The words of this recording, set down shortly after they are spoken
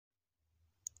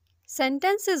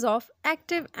Sentences of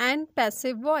active and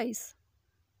passive voice.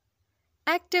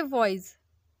 Active voice.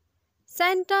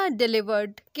 Santa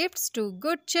delivered gifts to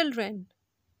good children.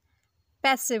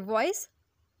 Passive voice.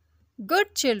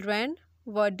 Good children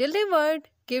were delivered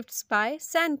gifts by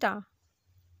Santa.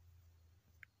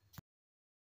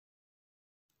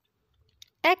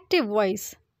 Active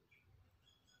voice.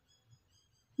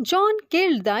 John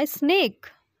killed the snake.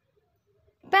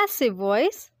 Passive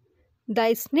voice.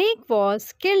 The snake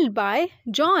was killed by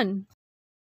John.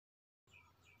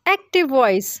 Active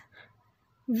voice.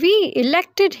 We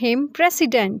elected him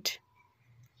president.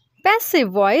 Passive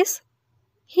voice.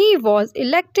 He was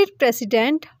elected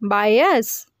president by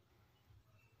us.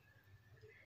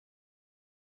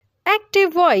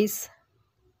 Active voice.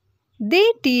 They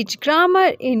teach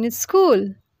grammar in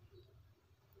school.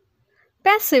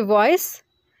 Passive voice.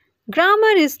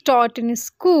 Grammar is taught in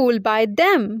school by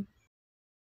them.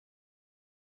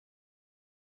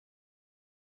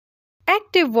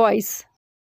 Active voice.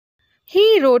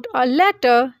 He wrote a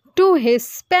letter to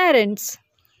his parents.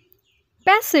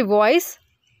 Passive voice.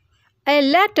 A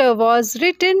letter was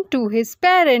written to his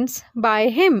parents by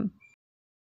him.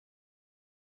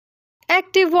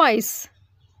 Active voice.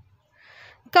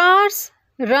 Cars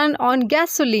run on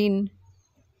gasoline.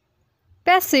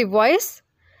 Passive voice.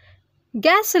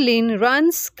 Gasoline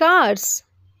runs cars.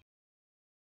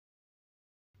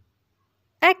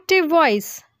 Active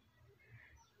voice.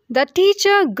 The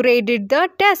teacher graded the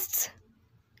tests.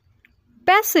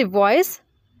 Passive voice.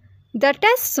 The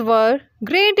tests were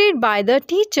graded by the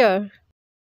teacher.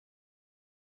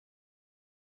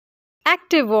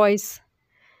 Active voice.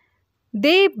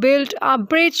 They built a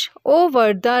bridge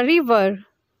over the river.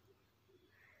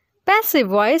 Passive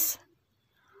voice.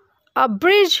 A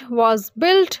bridge was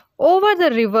built over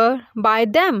the river by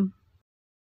them.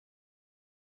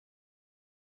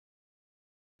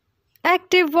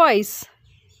 Active voice.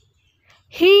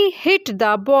 He hit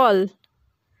the ball.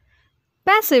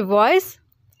 Passive voice.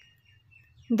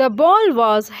 The ball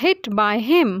was hit by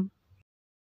him.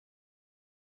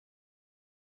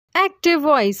 Active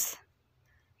voice.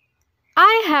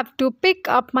 I have to pick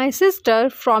up my sister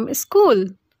from school.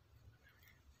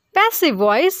 Passive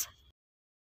voice.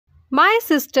 My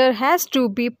sister has to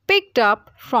be picked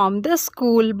up from the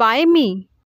school by me.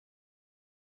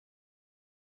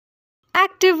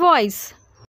 Active voice.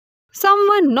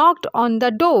 Someone knocked on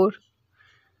the door.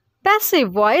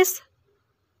 Passive voice.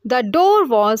 The door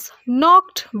was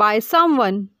knocked by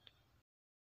someone.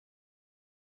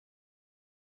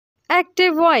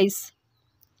 Active voice.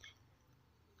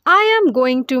 I am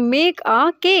going to make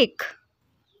a cake.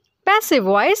 Passive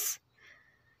voice.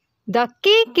 The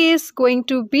cake is going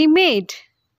to be made.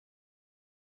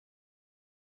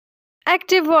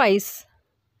 Active voice.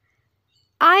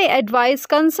 I advise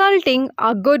consulting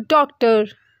a good doctor.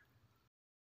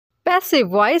 Passive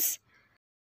voice.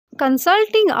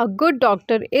 Consulting a good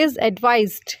doctor is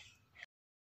advised.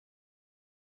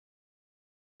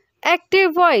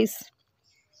 Active voice.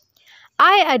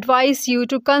 I advise you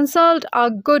to consult a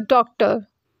good doctor.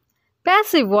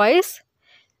 Passive voice.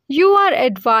 You are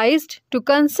advised to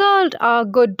consult a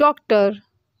good doctor.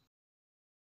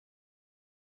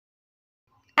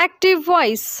 Active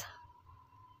voice.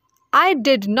 I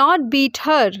did not beat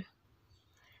her.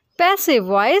 Passive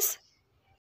voice.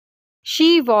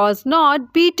 She was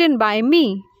not beaten by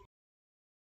me.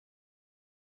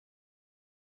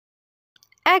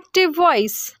 Active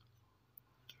voice.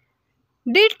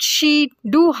 Did she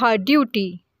do her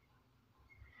duty?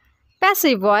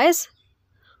 Passive voice.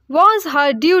 Was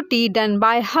her duty done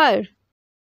by her?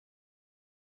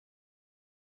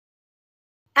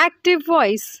 Active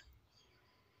voice.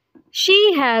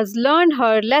 She has learned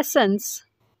her lessons.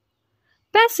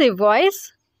 Passive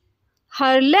voice.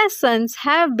 Her lessons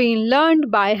have been learned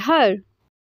by her.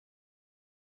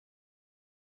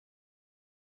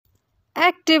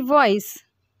 Active voice.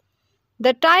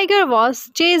 The tiger was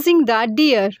chasing the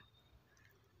deer.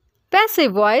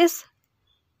 Passive voice.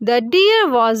 The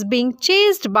deer was being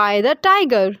chased by the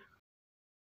tiger.